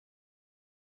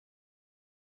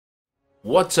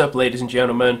What's up, ladies and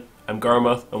gentlemen? I'm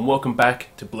Goramoth, and welcome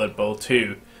back to Blood Bowl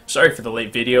 2. Sorry for the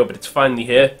late video, but it's finally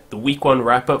here, the Week 1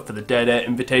 wrap-up for the Dead Air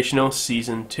Invitational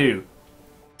Season 2.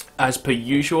 As per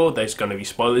usual, there's going to be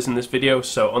spoilers in this video,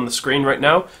 so on the screen right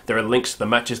now, there are links to the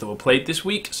matches that were played this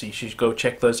week, so you should go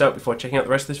check those out before checking out the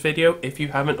rest of this video, if you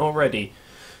haven't already.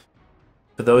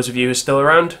 For those of you who are still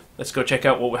around, let's go check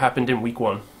out what happened in Week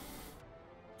 1.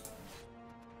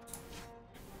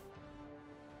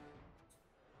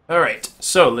 Alright,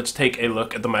 so let's take a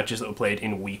look at the matches that were played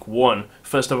in Week 1.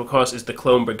 First up, of course, is the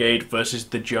Clone Brigade versus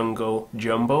the Jungle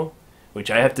Jumbo,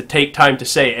 which I have to take time to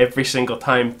say every single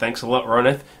time. Thanks a lot,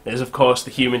 Ronith. There's, of course,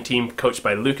 the human team coached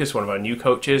by Lucas, one of our new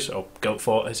coaches, or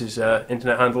Goatfort as his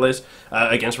internet handle is,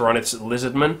 against Ronith's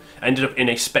Lizardman. Ended up in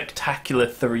a spectacular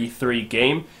 3-3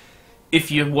 game.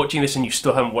 If you're watching this and you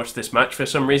still haven't watched this match for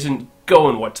some reason, go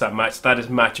and watch that match. That is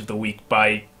match of the week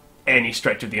by any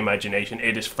stretch of the imagination.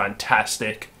 It is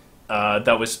fantastic.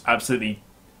 That was absolutely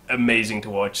amazing to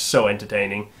watch, so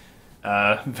entertaining.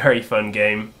 Very fun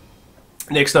game.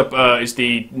 Next up is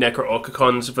the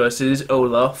Necro-Orcicons versus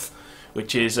Olaf,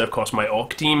 which is, of course, my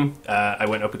Orc team. I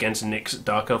went up against Nick's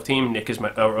Dark Elf team. Nick is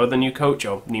our other new coach,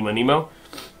 or Nemonaemo.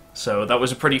 So that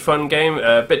was a pretty fun game,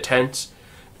 a bit tense.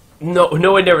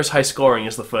 Nowhere near as high scoring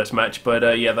as the first match,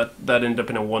 but yeah, that ended up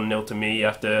in a 1-0 to me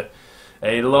after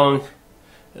a long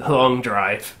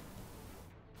drive.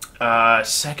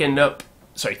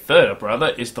 Third up rather,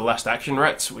 is the Last Action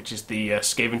Rats, which is the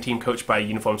Skaven team coached by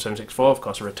Uniform 764, of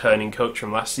course a returning coach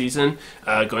from last season,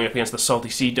 going up against the Salty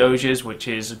Sea Doges, which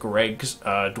is Greg's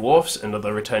Dwarfs,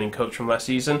 another returning coach from last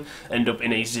season, end up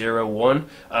in a 0-1.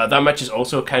 That match is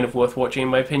also kind of worth watching in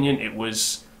my opinion. It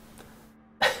was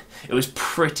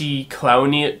pretty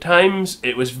clowny at times.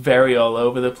 It was very all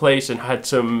over the place and had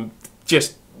some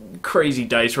just crazy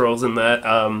dice rolls in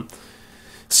there.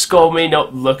 Score may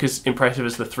not look as impressive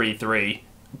as the 3-3,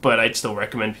 but I'd still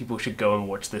recommend people should go and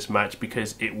watch this match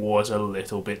because it was a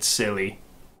little bit silly.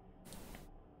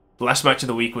 The last match of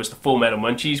the week was the Full Metal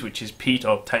Munchies, which is Pete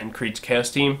of Titanscreed's Chaos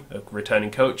team, a returning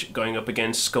coach, going up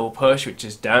against Skull Push, which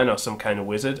is Dan or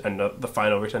SomekindWizard, and the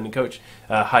final returning coach,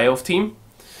 High Elf team.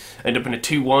 End up in a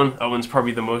 2-1. That one's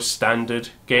probably the most standard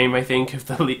game, I think, that's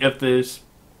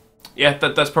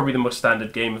probably the most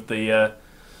standard game of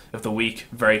the week.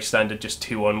 Very standard, just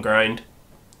 2-1 grind.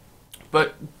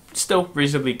 But still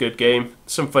reasonably good game.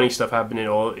 Some funny stuff happened in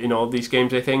all these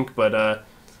games, I think. But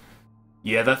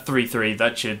yeah, that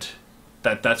 3-3,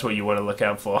 that's what you want to look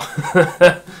out for.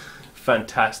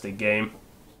 Fantastic game.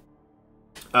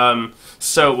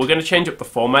 So we're going to change up the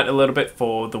format a little bit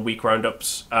for the week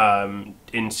roundups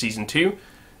in Season 2.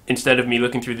 Instead of me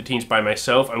looking through the teams by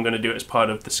myself, I'm going to do it as part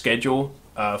of the schedule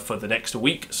for the next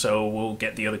week. So we'll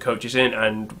get the other coaches in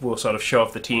and we'll sort of show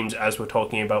off the teams as we're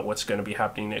talking about what's going to be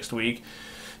happening next week.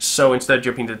 So instead of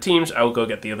jumping to the teams, I'll go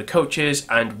get the other coaches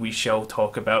and we shall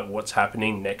talk about what's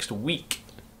happening next week.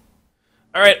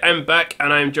 Alright, I'm back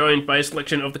and I'm joined by a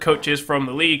selection of the coaches from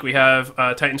the league. We have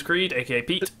Titanscreed, aka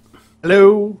Pete.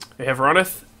 Hello. We have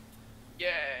Ronith.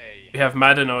 Yay! We have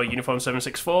Madden or Uniform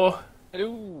 764.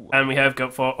 Hello! And we have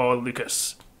Goatfort or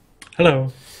Lucas.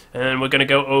 Hello. And we're going to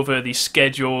go over the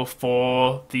schedule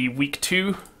for the Week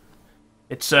 2.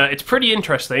 It's pretty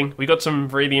interesting. We got some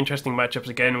really interesting matchups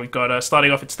again. We've got,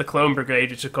 starting off, it's the Clone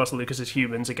Brigade, which of course Lucas's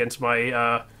humans against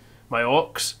my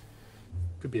Orcs.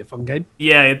 Could be a fun game.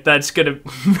 Yeah, that's going to...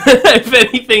 if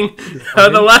anything, how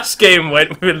the last game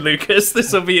went with Lucas,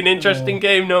 this will be an interesting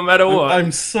game no matter what.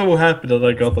 I'm so happy that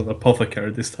I got an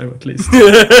apothecary this time at least.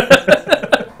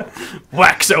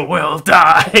 Waxer will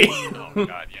die! Oh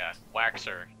god, yeah.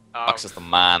 Waxer. Fox is the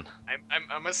man.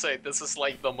 I must say, this is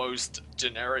like the most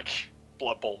generic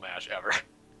Blood Bowl match ever.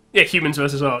 Yeah, humans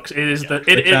versus orcs. It is the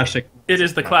classic. It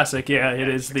is the classic. Yeah, it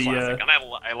is the. Classic, and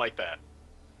I like that.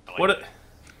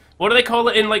 What do they call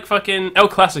it in like fucking El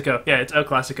Clasico? Yeah, it's El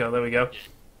Clasico. There we go.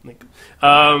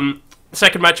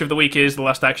 Second match of the week is the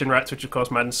Last Action Rats, which of course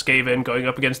Madden Skaven going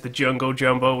up against the Jungle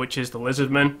Jumbo, which is the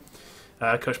Lizardman,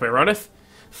 coached by Ronith.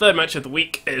 Third match of the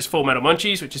week is Full Metal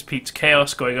Munchies, which is Pete's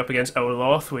Chaos, going up against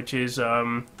Olaf, which is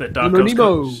the Dark Elves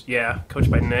coach. Yeah,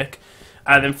 coached by Nick.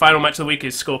 And then final match of the week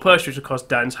is Skull Push, which of course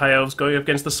Dan's High Elves, going up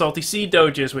against the Salty Sea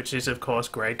Doges, which is of course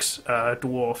Greg's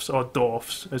Dwarfs, or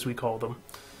Dwarfs as we call them.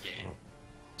 Yeah.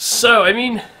 So, I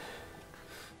mean,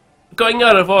 going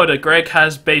out of order, Greg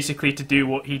has basically to do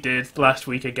what he did last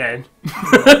week again.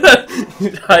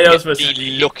 High Elves versus...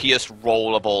 The luckiest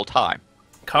roll of all time.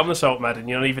 Calm the salt, Madden,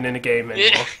 you're not even in a game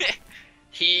anymore.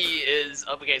 He is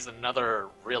up against another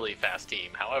really fast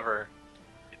team. However,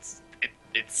 it's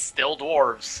still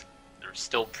dwarves. They're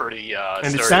still pretty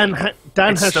And sturdy.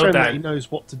 Dan has still shown Dan. that he knows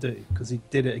what to do, because he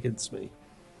did it against me.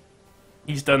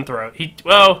 He's done throw.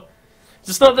 Well,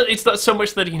 it's not so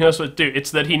much that he knows what to do. It's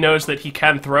that he knows that he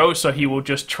can throw, so he will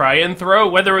just try and throw.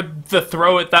 Whether the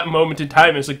throw at that moment in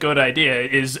time is a good idea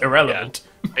is irrelevant.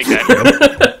 Yeah,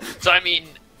 exactly. So I mean,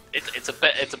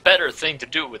 it's a better thing to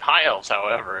do with high elves,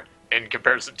 however, in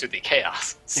comparison to the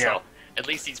chaos. So at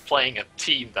least he's playing a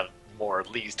team that more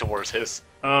leads towards his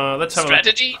let's have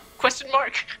strategy? Question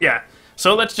mark. Yeah.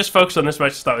 So let's just focus on this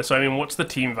match to start with. So, I mean, what's the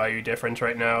team value difference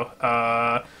right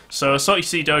now? So Salty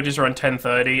Sea Doges are on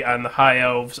 1030, and the High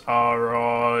Elves are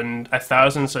on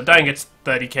 1000. So Dan gets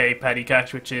 30k petty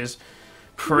cash, which is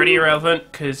pretty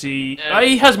irrelevant, because he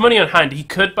has money on hand. He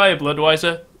could buy a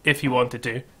Bloodwiser if he wanted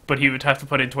to, but he would have to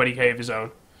put in 20k of his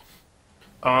own.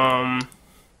 No.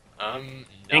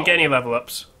 Didn't get any level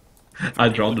ups.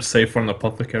 I'd rather save for an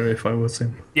apothecary if I was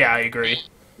him. Yeah, I agree.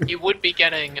 You would be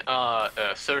getting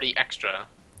 30 extra.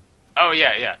 Oh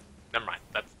yeah. Never mind.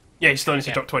 Yeah, he still needs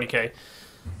to drop 20k.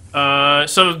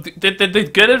 So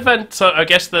the good event, so I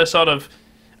guess the sort of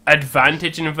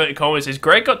advantage in inverted commas is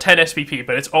Greg got 10 SPP,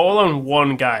 but it's all on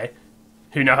one guy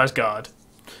who now has guard.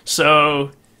 So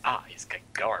he's got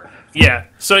guard. yeah,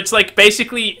 so it's like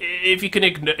basically if you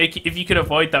can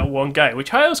avoid that one guy, which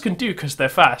high elves can do because they're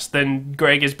fast, then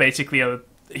Greg is basically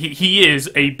he is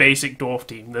a basic dwarf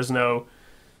team. There's no.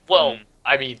 Well,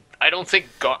 I mean, I don't think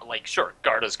guard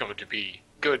is going to be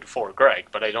good for Greg,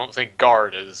 but I don't think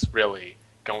guard is really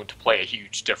going to play a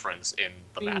huge difference in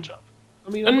the matchup. I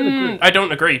mean, I'm gonna agree. I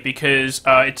don't agree because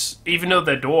it's even though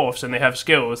they're dwarfs and they have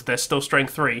skills, they're still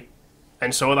strength 3,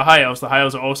 and so are the high elves. The high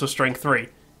elves are also strength 3.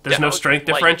 There's no strength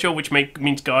differential, which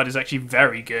means guard is actually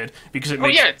very good because it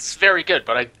makes. Oh yeah, it's very good,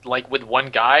 but with one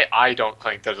guy, I don't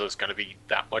think that there's going to be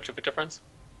that much of a difference.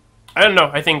 I don't know.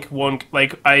 I think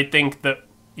I think that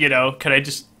can I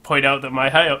just point out that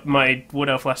my Wood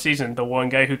Elf last season, the one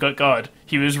guy who got guard,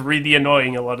 he was really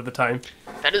annoying a lot of the time.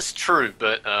 That is true,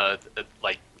 but but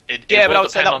I would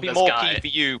say that would be more key for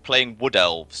you playing Wood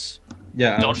Elves.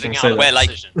 Yeah, dodging out where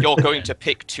decision. you're going to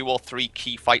pick 2 or 3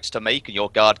 key fights to make, and your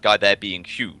guard guy there being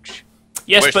huge.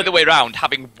 Yes, Whereas but the other way around,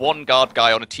 having one guard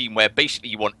guy on a team where basically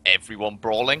you want everyone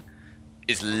brawling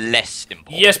is less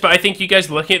important. yes, but I think you guys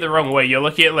are looking at it the wrong way. You're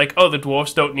looking at the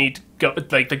dwarves don't need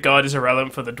the guard is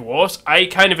irrelevant for the dwarves. I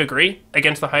kind of agree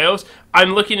against the high elves.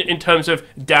 I'm looking at it in terms of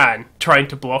Dan trying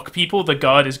to block people. The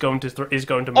guard is going to mess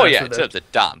with in terms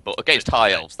of Dan, but against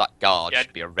high elves, that guard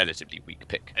should be a relatively weak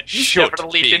pick.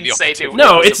 Definitely didn't say to.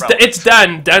 No, it's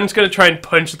Dan. Dan's going to try and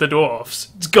punch the dwarves.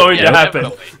 It's going to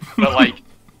happen. But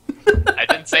I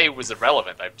didn't say it was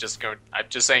irrelevant. I'm just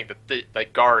saying that the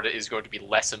guard is going to be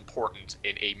less important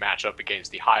in a matchup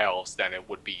against the high elves than it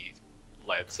would be,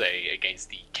 let's say, against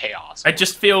the chaos. I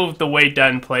just feel the way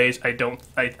Dan plays.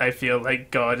 I feel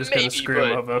like guard is going to screw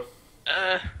him over.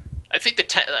 I think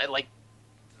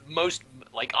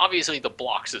obviously the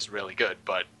blocks is really good,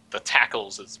 but the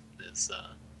tackles is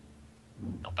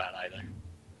not bad either. In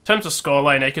terms of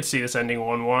scoreline, I could see this ending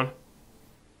 1-1.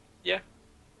 Yeah.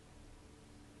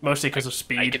 Mostly because of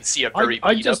speed. I can see a very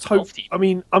I just hope. team. I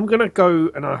mean, I'm gonna go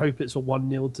and I hope it's a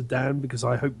 1-0 to Dan because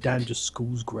I hope Dan just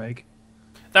schools Greg.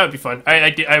 That would be fun.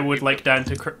 I would like Dan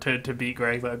to beat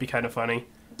Greg. That would be kind of funny.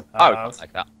 I would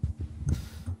like that.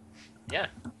 Yeah.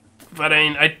 But I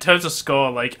mean, in terms of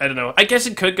score, I don't know. I guess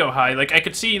it could go high. I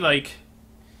could see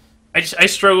I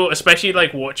struggle, especially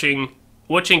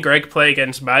watching Greg play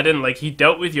against Madden. He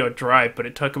dealt with your drive, but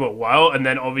it took him a while, and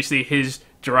then obviously his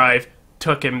drive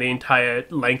took him the entire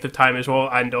length of time as well,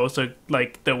 and also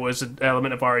there was an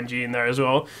element of RNG in there as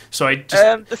well. So I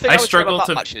just the thing I struggle about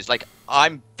that match is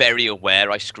I'm very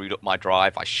aware I screwed up my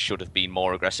drive. I should have been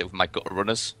more aggressive with my gutter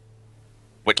runners.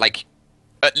 With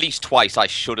at least twice I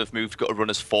should have moved gutter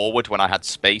runners forward when I had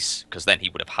space, because then he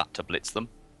would have had to blitz them.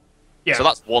 Yeah. So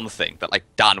that's one thing that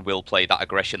Dan will play that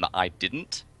aggression that I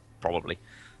didn't, probably,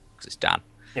 because it's Dan.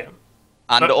 Yeah.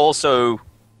 And also,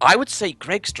 I would say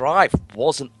Greg's drive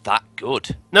wasn't that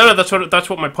good. No, that's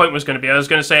what my point was going to be. I was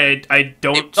going to say I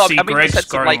don't see Greg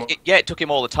scoring. It took him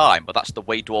all the time, but that's the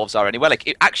way dwarves are anyway.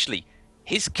 Actually,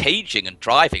 his caging and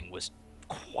driving was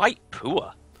quite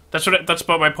poor. That's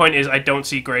what my point is. I don't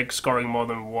see Greg scoring more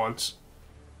than once.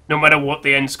 No matter what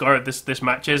the end score of this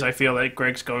match is, I feel like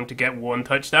Greg's going to get 1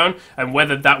 touchdown, and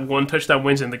whether that 1 touchdown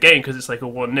wins in the game because it's a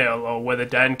 1-0, or whether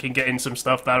Dan can get in some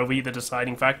stuff, that'll be the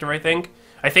deciding factor.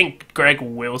 I think Greg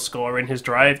will score in his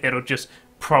drive. It'll just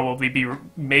probably be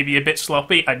maybe a bit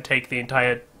sloppy and take the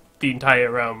entire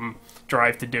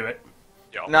drive to do it.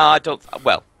 No, I don't.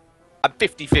 Well, I'm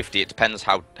 50-50. It depends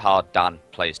how hard Dan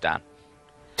plays Dan.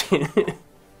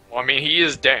 Well, I mean, he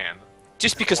is Dan.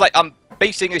 Just because, I'm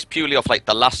basing this purely off,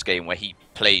 the last game where he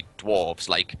played dwarves,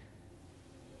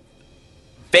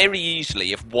 very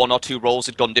easily, if 1 or 2 rolls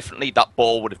had gone differently, that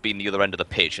ball would have been the other end of the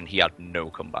pitch, and he had no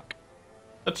comeback.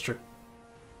 That's true.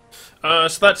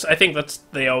 So I think that's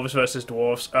the elves versus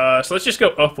dwarves. So let's just go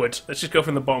upwards. Let's just go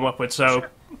from the bottom upwards. So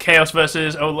Chaos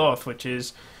versus Olorth, which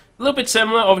is a little bit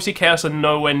similar. Obviously, Chaos are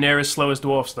nowhere near as slow as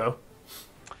dwarves, though.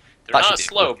 They're not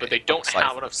slow, but they don't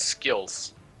have enough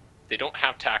skills. They don't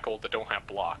have tackle. They don't have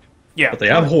block. Yeah, But they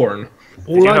have horn.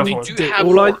 All I have need one. to Do do, have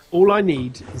all I one. all I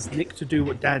need is Nick to do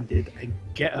what Dan did and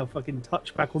get a fucking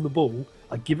touchback on the ball.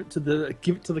 I give it to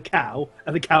the cow,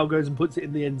 and the cow goes and puts it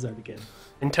in the end zone again.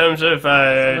 in terms of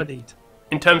That's all I need.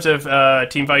 in terms of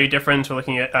team value difference, we're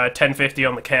looking at 1050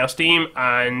 on the Chaos team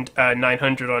and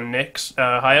 900 on Nick's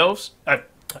High Elves.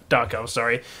 Dark Elves,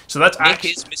 sorry. So that's Nick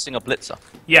actually... is missing a blitzer.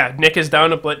 Yeah, Nick is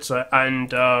down a Blitzer,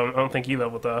 and I don't think he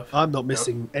leveled up. I'm not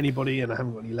missing anybody, and I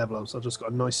haven't got any level ups. I've just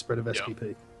got a nice spread of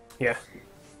SPP. Yeah.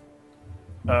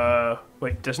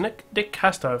 Wait, does Nick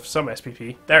has to have some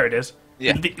SPP? There it is.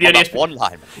 Yeah, The on idea that is- one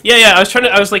line. Yeah,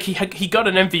 I was like, he got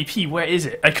an MVP. Where is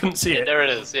it? I couldn't see it. There it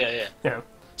is. Yeah. Yeah.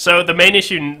 So the main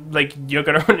issue, like, you're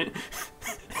gonna run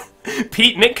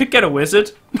it. Nick could get a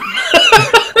wizard.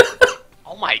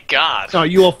 Oh my god. No,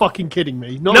 you are fucking kidding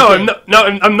me. Not No, again.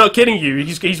 I'm not kidding you.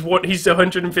 He's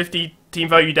 150 team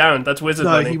value down. That's wizard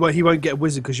No, money. he won't get a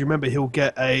wizard because you remember he'll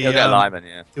get a He'll get a lineman,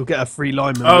 yeah. he'll get a free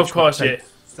lineman. Oh, of which will course, take yeah.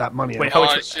 That money. Wait, out. how Oh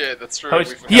much- shit, that's true. How We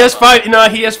much- forgot he has about 5. No,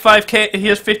 he has 5k. He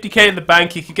has 50k in the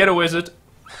bank. He could get a wizard.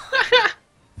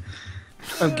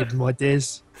 Don't give him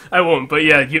ideas. I won't, but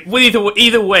yeah.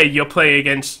 Either way, you're playing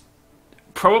against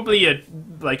probably a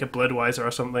Bloodweiser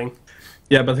or something.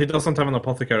 Yeah, but he doesn't have an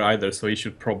apothecary either, so he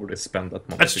should probably spend that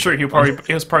money. That's true. He'll probably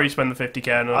spend the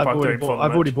 50k on an I've apothecary before the I've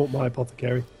match. already bought my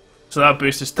apothecary. So that'll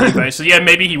boost his team base. So yeah,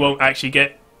 maybe he won't actually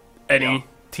get any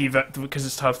T-Vet because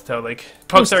it's tough to tell. Like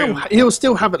He'll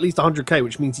still have at least 100k,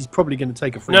 which means he's probably going to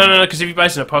take a free. No, because if he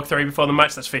buys an apothecary before the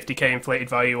match, that's 50k inflated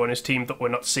value on his team that we're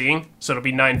not seeing. So it'll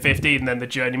be 950, and then the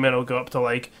journeyman will go up to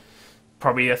like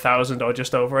probably 1,000 or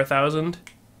just over 1,000.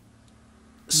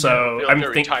 So a I'm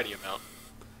very thinking. tiny amount.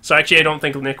 So actually, I don't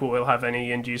think Nick will have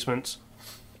any inducements.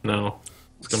 No.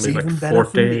 It's gonna It's be like even better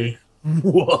for 40.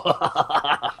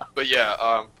 But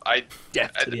yeah,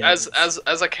 Death to the as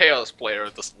a chaos player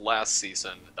this last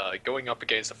season, going up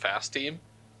against a fast team,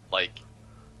 like,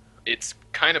 it's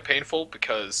kind of painful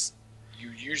because you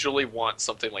usually want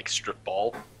something like strip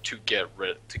ball to get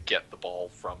the ball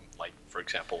from, like, for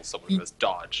example, someone who has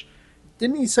dodge.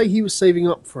 Didn't he say he was saving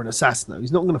up for an assassin, though?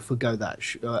 He's not going to forgo that,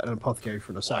 an apothecary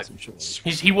for an assassin, surely.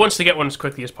 He wants to get one as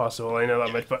quickly as possible. I know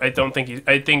that much, but I don't think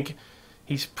I think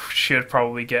he should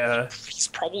probably get a. He's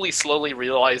probably slowly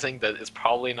realizing that it's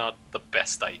probably not the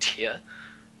best idea.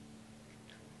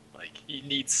 Like, he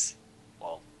needs,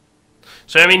 well,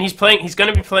 So I mean, he's going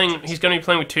to be playing with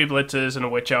 2 blitzers and a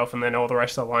witch elf, and then all the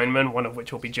rest are linemen. One of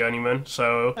which will be journeyman.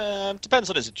 So Depends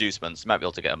on his inducements. He might be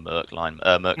able to get a merc line.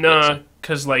 Merc no, blitzer.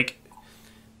 because like.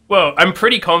 Well, I'm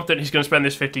pretty confident he's going to spend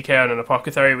this 50k on an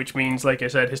apothecary, which means, like I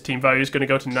said, his team value is going to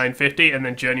go to 950, and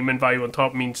then journeyman value on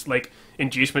top means, like,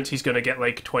 inducements, he's going to get,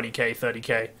 like, 20k,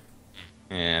 30k.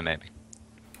 Yeah, maybe.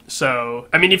 So,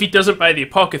 I mean, if he doesn't buy the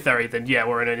apothecary, then yeah,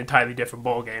 we're in an entirely different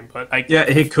ballgame, but Yeah,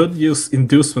 he could use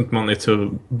inducement money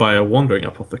to buy a wandering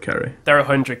apothecary. they're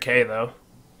 100k, though.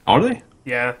 Are they?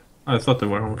 Yeah, I thought they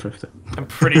were 150. I'm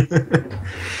pretty...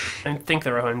 I think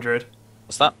they're 100.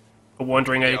 What's that? A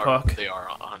wandering ACOG. they are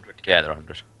 100k. Yeah, they're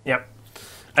 100. Yep.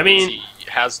 I mean... He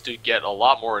has to get a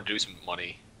lot more inducement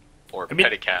money or I mean-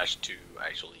 petty cash to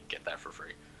actually get that for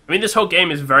free. I mean, this whole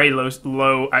game is very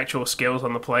low actual skills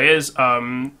on the players.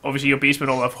 Obviously, your Beastmen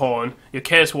all have Horn. Your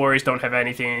Chaos Warriors don't have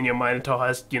anything, and your Minotaur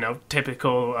has,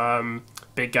 typical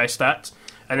big guy stats.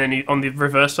 And then on the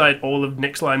reverse side, all of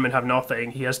Nick's linemen have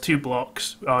nothing. He has 2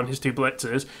 blocks on his 2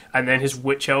 blitzers, and then his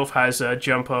Witch Elf has a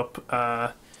jump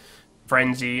up,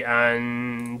 Frenzy,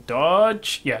 and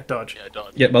Dodge. Yeah, Dodge. Yeah,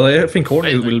 done. Yeah, but I think Horn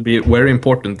will be very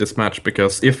important this match,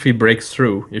 because if he breaks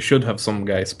through, you should have some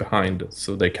guys behind,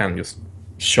 so they can just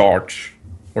charge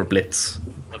or blitz,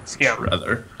 Yeah.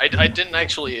 rather. I didn't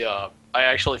actually. I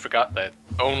actually forgot that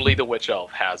only the Witch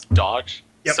Elf has dodge.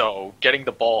 Yep. So getting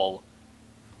the ball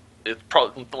is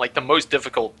probably like the most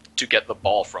difficult to get the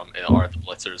ball from are the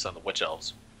Blitzers and the Witch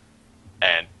Elves.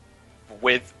 And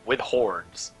with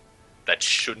horns, that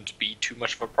shouldn't be too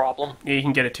much of a problem. Yeah, you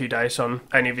can get a 2 dice on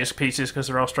any of his pieces because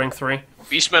they're all strength 3.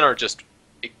 Beastmen are just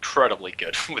incredibly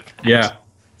good with that. Yeah.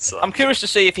 So, I'm curious to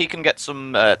see if he can get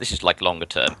some. This is like longer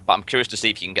term, but I'm curious to see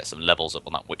if he can get some levels up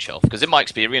on that Witch Elf. Because in my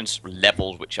experience,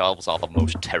 leveled Witch Elves are the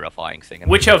most terrifying thing. In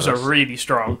Witch the Elves are universe. really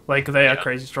strong. Like, they are Yeah.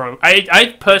 crazy strong.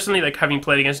 I personally, like, having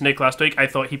played against Nick last week, I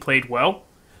thought he played well.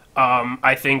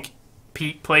 I think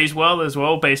Pete plays well as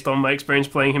well, based on my experience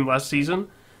playing him last season.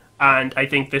 And I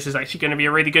think this is actually going to be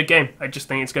a really good game. I just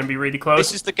think it's going to be really close.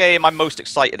 This is the game I'm most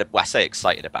excited about. Well, I say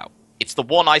excited about. It's the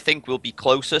one I think will be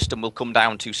closest and will come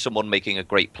down to someone making a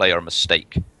great play or a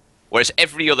mistake. Whereas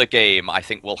every other game, I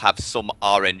think, will have some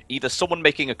RN, either someone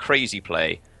making a crazy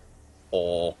play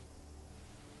or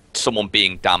someone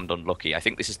being damned unlucky. I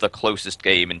think this is the closest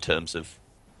game in terms of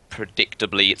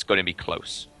predictably it's going to be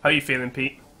close. How are you feeling,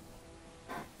 Pete?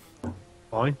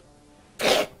 Fine.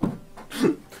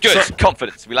 Good,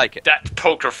 confidence, we like it. That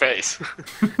poker face.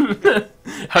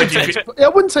 How do you feel? I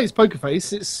wouldn't say it's poker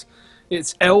face.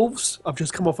 It's elves. I've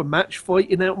just come off a match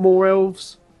fighting out more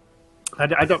elves. I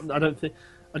don't think.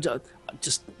 I'm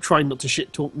just trying not to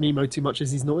shit talk Nemo too much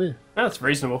as he's not here. That's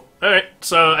reasonable. Alright,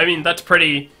 so, I mean, that's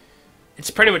pretty...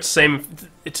 It's pretty much the same...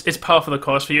 It's par for the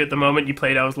course for you at the moment. You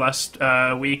played elves last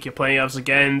week, you're playing elves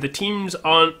again. The teams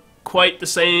aren't quite the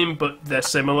same, but they're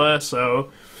similar,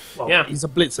 so... Well, yeah. he's a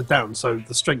blitzer down, so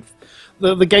the strength...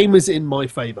 The game is in my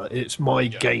favour. It's my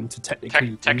game to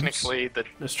technically lose. Technically, the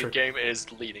true. game is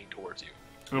leading towards you.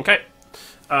 Okay.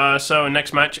 So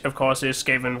next match, of course, is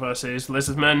Skaven versus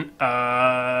Lizardmen.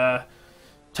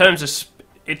 Terms of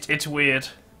it's weird.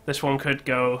 This one could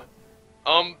go.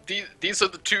 These are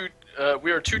the two.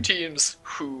 We are two teams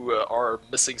who are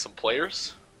missing some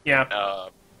players. Yeah.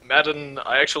 Madden,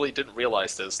 I actually didn't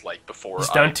realize this before. He's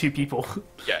down 2 people.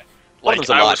 Yeah. One of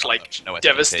them's I alive, was no SPK.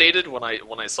 devastated when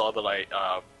I saw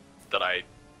that I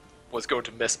was going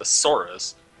to miss a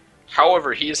Saurus.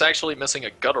 However, he is actually missing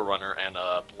a Gutter Runner and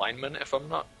a Lineman, if I'm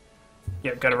not.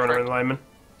 Yeah, got a runner and lineman.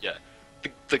 Yeah,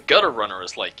 the Gutter Runner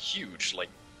is huge.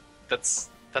 That's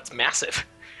massive.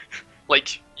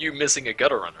 You missing a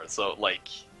Gutter Runner, so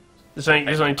There's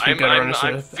only 2 gutter runners to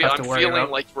have to I'm worry feeling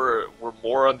about. like we're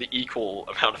more on the equal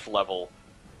amount of level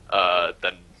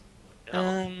than.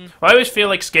 Well, I always feel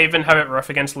like Skaven have it rough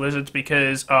against lizards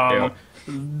because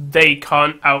they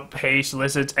can't outpace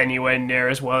lizards anywhere near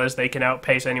as well as they can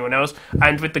outpace anyone else.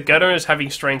 And with the gutters having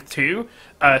strength 2,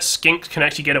 skinks can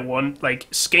actually get a 1. 2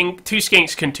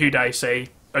 skinks can 2 dice a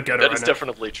gutter runner. That is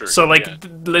definitely true. So yeah.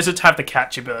 the lizards have the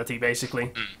catch ability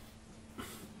basically.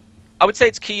 I would say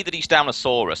it's key that he's down a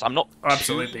Saurus. I'm not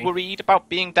Absolutely. too worried about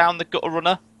being down the Gutter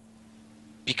Runner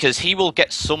because he will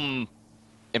get some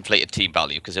inflated team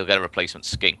value because he'll get a replacement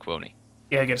skink, won't he?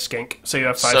 Yeah, get a skink. So you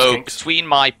have 5 So skinks. between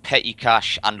my petty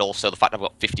cash and also the fact I've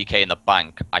got 50k in the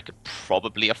bank, I could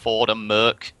probably afford a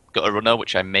Merc Gutter Runner,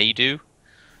 which I may do.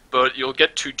 But you'll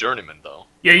get 2 Journeymen though.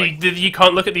 Yeah, you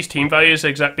can't look at these team values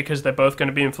exact because they're both going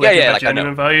to be inflated by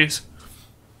genuine values.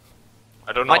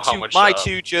 I don't know how much. My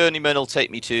 2 Journeymen will take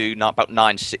me to about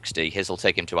 960. His will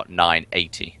take him to about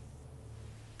 980.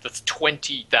 That's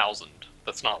 20,000.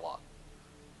 That's not a lot.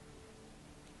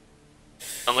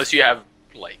 Unless you have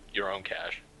your own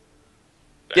cash.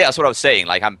 Yeah, that's what I was saying.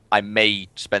 I may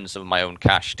spend some of my own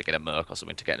cash to get a Merc or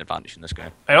something to get an advantage in this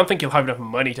game. I don't think you'll have enough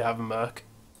money to have a Merc.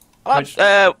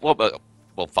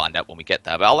 We'll find out when we get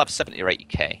there. But I'll have 70 or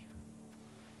 80k.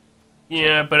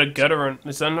 Yeah, but a gutter run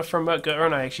is that enough for a gutter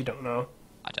run? I actually don't know.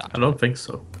 I don't think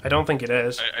so. I don't think it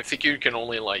is. I think you can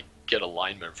only get a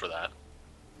lineman for that,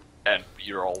 and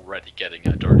you're already getting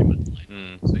a Journeyman.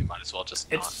 So you might as well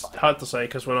just. It's hard to say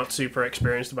because we're not super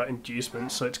experienced about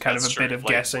inducements, so it's kind of a bit of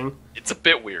guessing. It's a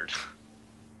bit weird.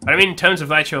 I mean, in terms of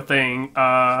the actual thing,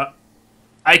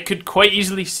 I could quite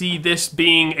easily see this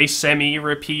being a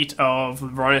semi-repeat of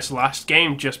Ronith's last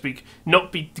game,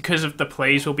 not because of the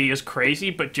plays will be as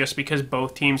crazy, but just because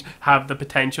both teams have the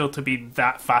potential to be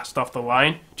that fast off the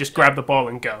line. Just grab the ball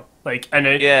and go.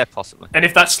 Yeah, possibly. And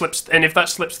if that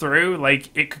slips through,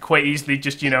 it could quite easily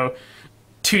just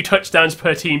 2 touchdowns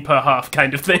per team per half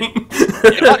kind of thing.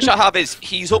 The advantage I have is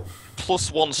he's up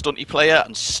 +1 stunty player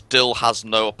and still has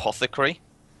no apothecary.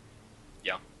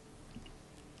 Yeah.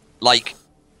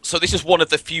 So this is one of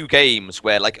the few games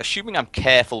where, assuming I'm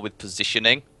careful with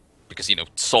positioning, because,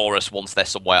 Saurus, once they're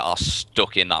somewhere, are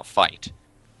stuck in that fight,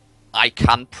 I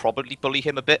can probably bully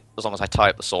him a bit, as long as I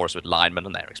tie up the Saurus with linemen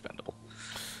and they're expendable.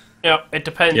 Yeah, it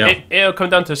depends. Yeah. It'll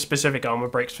come down to specific armor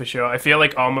breaks for sure. I feel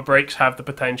like armor breaks have the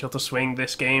potential to swing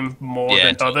this game more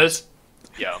than others.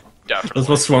 Yeah, definitely. That's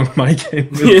what swung my game.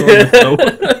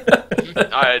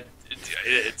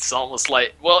 It's almost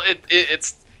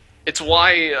it's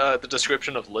why the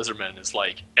description of Lizardman is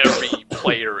every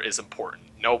player is important.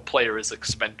 No player is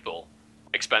expendable,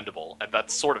 and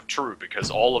that's sort of true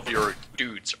because all of your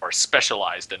dudes are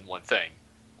specialized in one thing,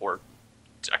 or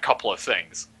a couple of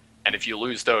things. And if you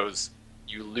lose those,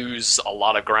 you lose a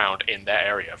lot of ground in that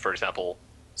area. For example,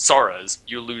 Sara's,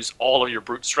 you lose all of your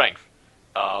brute strength.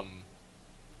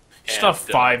 Still have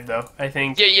 5 though, I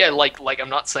think. Yeah. I'm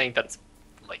not saying that it's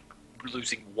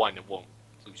losing one, it won't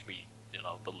lose me,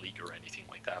 the league or anything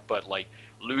like that. But like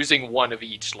losing one of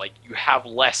each, like you have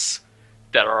less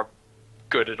that are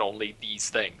good at only these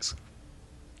things.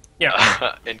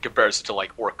 Yeah. In comparison to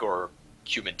like orc or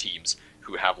human teams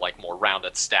who have like more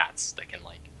rounded stats that can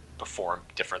like perform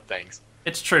different things.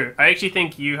 It's true. I actually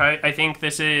think I think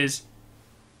this is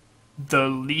the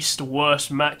least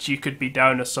worst match you could be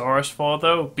down a Saurus for,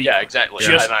 though. Yeah, exactly.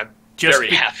 And I'm very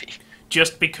happy.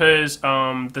 Just because the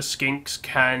skinks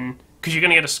can... Because you're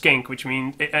going to get a skink, which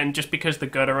means... And just because the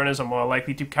gutter runners are more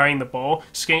likely to carrying the ball,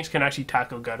 skinks can actually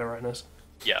tackle gutter runners.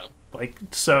 Yeah. Like,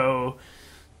 so...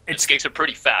 Skinks are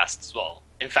pretty fast as well.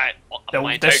 In fact,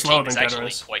 my entire team is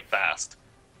actually quite fast.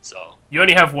 So you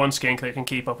only have one skink that can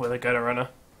keep up with a gutter runner.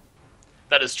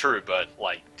 That is true, but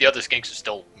like the other skinks are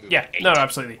still moving 8. No,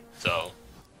 absolutely. So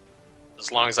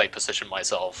as long as I position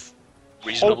myself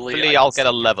reasonably, hopefully I'll get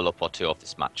a level up or two off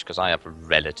this match because I have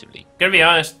relatively. Gonna be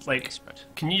honest, like,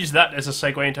 can you use that as a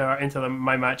segue into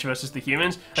my match versus the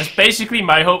humans? That's basically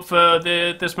my hope for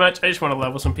this match. I just want to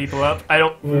level some people up. I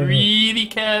don't really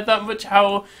care that much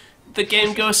how the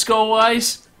game goes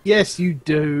score-wise. Yes, you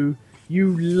do.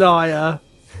 You liar.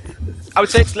 I would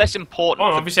say it's less important.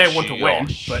 Well, obviously I want to win,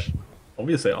 but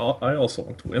obviously I also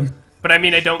want to win. But I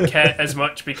mean, I don't care as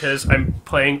much because I'm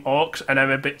playing orcs and I'm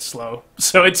a bit slow.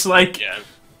 So it's like,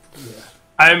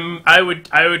 I would,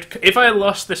 if I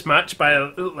lost this match by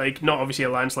like not obviously a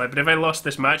landslide, but if I lost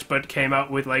this match but came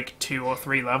out with like 2 or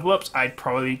 3 level ups, I'd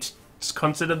probably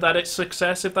consider that a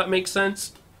success, if that makes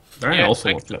sense.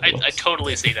 I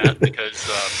totally see that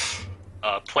because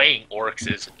playing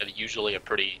orcs is usually a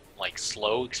pretty like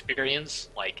slow experience.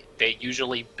 Like they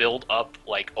usually build up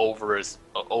like over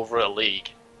a league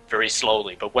very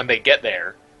slowly, but when they get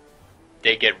there,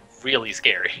 they get really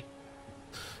scary.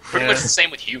 Pretty much the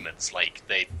same with humans. Like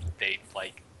they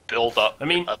like build up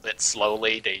a bit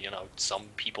slowly. They some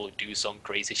people do some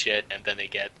crazy shit, and then they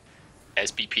get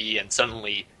SBP, and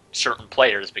suddenly certain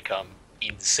players become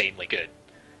insanely good.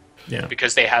 Yeah.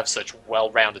 Because they have such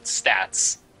well-rounded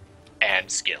stats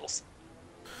and skills.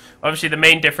 Obviously, the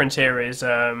main difference here is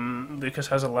Lucas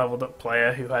has a leveled up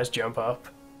player who has jump up.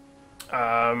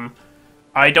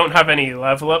 I don't have any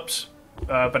level ups,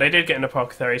 but I did get an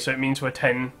apothecary, so it means we're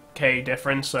 10k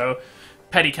difference. So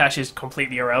petty cash is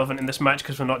completely irrelevant in this match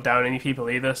because we're not down any people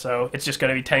either. So it's just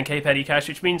going to be 10k petty cash,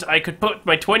 which means I could put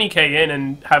my 20k in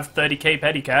and have 30k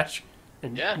petty cash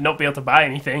and not be able to buy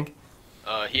anything.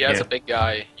 He has a big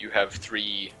guy. You have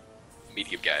 3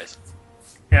 medium guys.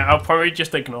 Yeah, I'll probably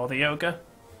just ignore the ogre.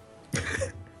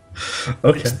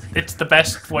 Okay. It's the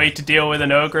best way to deal with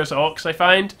an ogre as orcs, I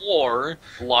find. Or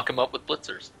lock him up with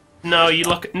blitzers.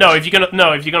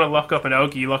 If you're gonna lock up an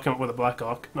ogre, you lock him up with a black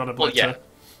orc, not a blitzer. Well, yeah,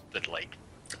 but like.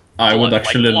 I would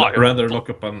actually rather lock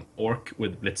up an orc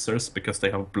with blitzers because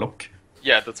they have block.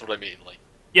 Yeah, that's what I mean. Like.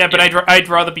 Yeah, but I'd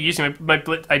rather be using my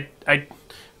blitz.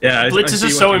 Blitzers are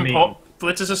so important.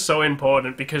 Blitzers are so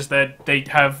important because they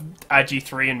have Agi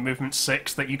 3 and Movement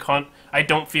 6 that you can't... I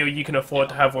don't feel you can afford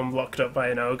to have one locked up by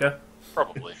an ogre.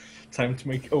 Probably. Time to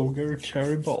make ogre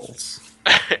carry balls.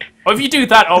 Or if you do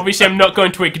that, obviously I'm not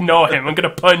going to ignore him. I'm going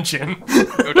to punch him.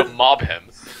 I'm going to mob him.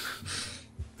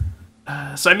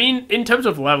 So I mean, in terms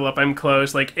of level up, I'm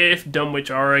close. Like, if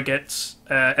Dunwich Aura gets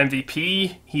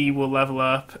MVP, he will level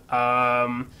up.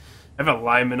 I have a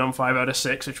lineman on 5 out of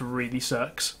 6, which really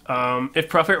sucks. If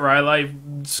Prophet Riley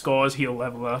scores, he'll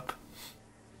level up.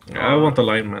 I want a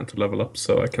lineman to level up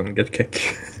so I can get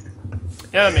kick.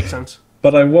 Yeah, that makes sense.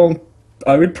 But I won't.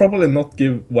 I will probably not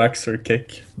give Waxer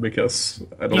kick because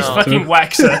I don't He's want fucking to.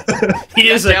 Waxer. He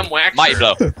is damn Waxer. Mighty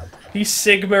blow. He's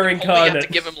Sigma You incarnate. have to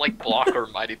give him like block or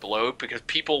mighty blow because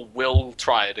people will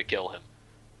try to kill him.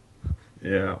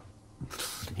 Yeah.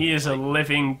 He is a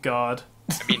living god.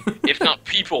 I mean, if not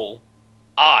people,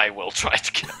 I will try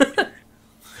to kill him.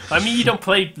 I mean, you don't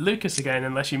play Lucas again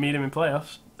unless you meet him in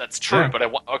playoffs. That's true, Yeah. but I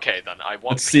want. Okay, then I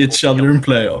want. Let's see each other in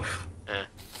playoff.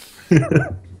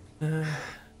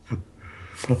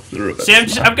 See,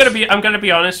 I'm gonna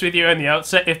be honest with you in the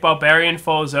outset. If Barbarian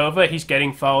falls over, he's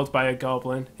getting fouled by a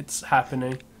goblin. It's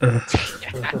happening.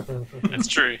 That's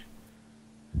true.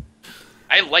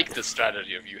 I like the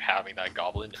strategy of you having that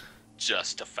goblin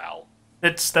just to foul.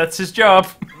 That's his job.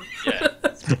 Yeah,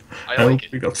 I I like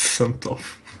hope we it. got sent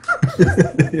off.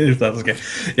 If that's okay.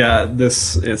 Yeah,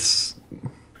 this is.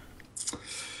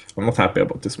 I'm not happy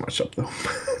about this matchup though.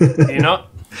 You're not?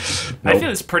 No. I feel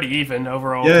it's pretty even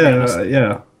overall. To be honest.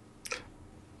 Yeah.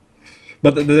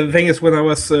 But the thing is, when I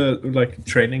was like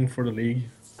training for the league,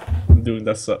 doing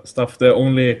that stuff, the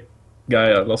only guy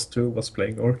I lost to was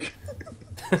playing orc.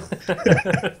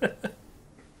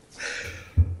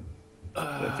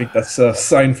 I think that's a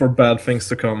sign for bad things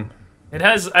to come. It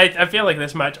has. I feel like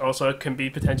this match also can be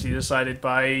potentially decided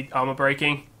by armor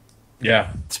breaking.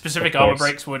 Yeah. Specific Of armor course.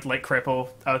 breaks would like cripple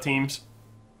our teams.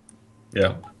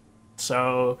 Yeah.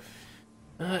 So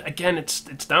again, it's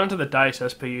down to the dice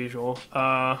as per usual.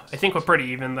 I think we're pretty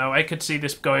even though. I could see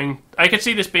this going. I could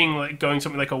see this being like going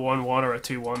something like a 1-1 or a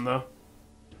 2-1 though.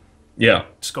 Yeah.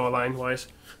 Scoreline wise.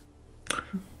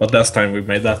 But last time we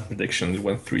made that prediction, it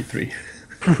went 3-3.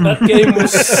 That game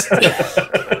was.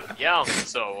 Yeah,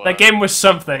 so... That game was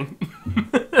something.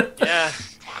 Yeah.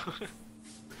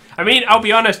 I mean, I'll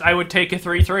be honest, I would take a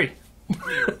 3-3.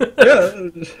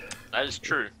 Yeah. That is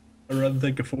true. I'd rather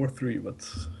take a 4-3,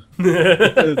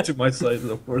 but to my side,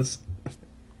 of course.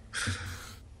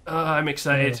 I'm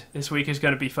excited. This week is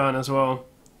going to be fun as well.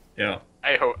 Yeah.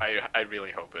 I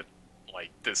really hope it, like,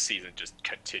 this season just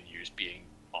continues being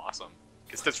awesome.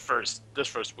 Because this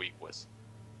first week was,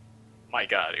 my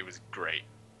god, it was great.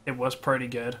 It was pretty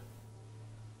good.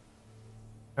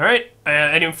 Alright,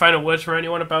 any final words from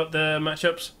anyone about the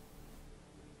matchups?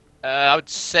 I would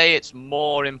say it's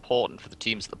more important for the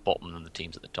teams at the bottom than the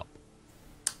teams at the top.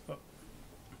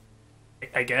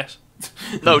 I guess.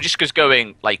 No, just because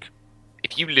going, like,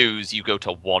 if you lose, you go to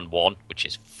 1-1, which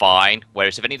is fine.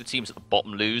 Whereas if any of the teams at the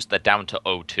bottom lose, they're down to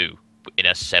 0-2 in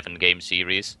a 7-game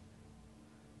series.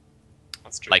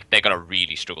 That's true. Like, they're going to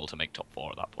really struggle to make top 4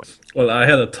 at that point. Well, I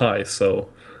had a tie, so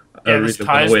I Yeah, really there's want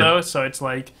ties to win. though, so it's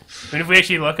like, I mean, if we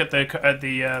actually look at the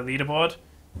leaderboard,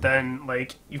 then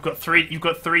like you've got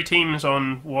three teams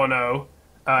on 1-0,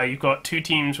 you've got 2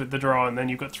 teams with the draw, and then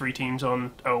you've got 3 teams on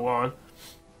 0-1.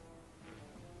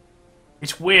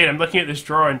 It's weird. I'm looking at this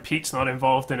draw and Pete's not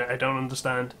involved in it. I don't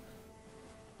understand.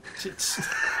 It's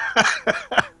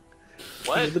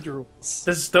What? The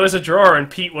draws. there was a draw and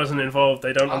Pete wasn't involved.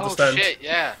 I don't Oh understand. shit,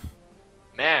 yeah.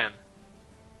 Man.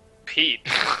 Pete.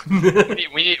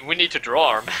 we need to draw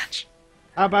our match.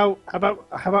 How about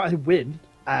I win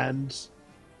and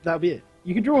that'll be it.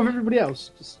 You can draw with everybody else.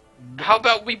 Just How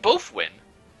about we both win?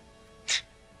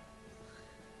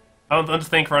 I don't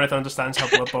think Ronith understands how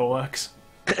Blood Bowl works.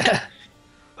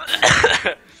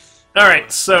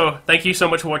 Alright, so thank you so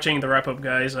much for watching the wrap-up,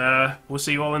 guys. We'll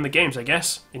see you all in the games, I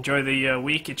guess. Enjoy the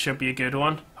week. It should be a good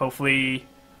one. Hopefully...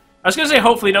 I was going to say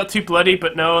hopefully not too bloody,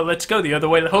 but no, let's go the other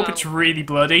way. I hope it's really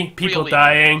bloody. People Really,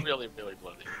 dying. Really, really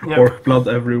bloody. Yep. Orc blood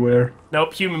everywhere.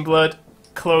 Nope, human blood.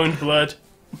 Cloned blood.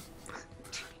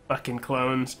 Fucking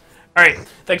clones. Alright,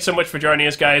 thanks so much for joining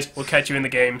us, guys. We'll catch you in the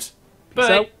games. Bye.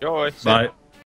 So- Joy. Bye.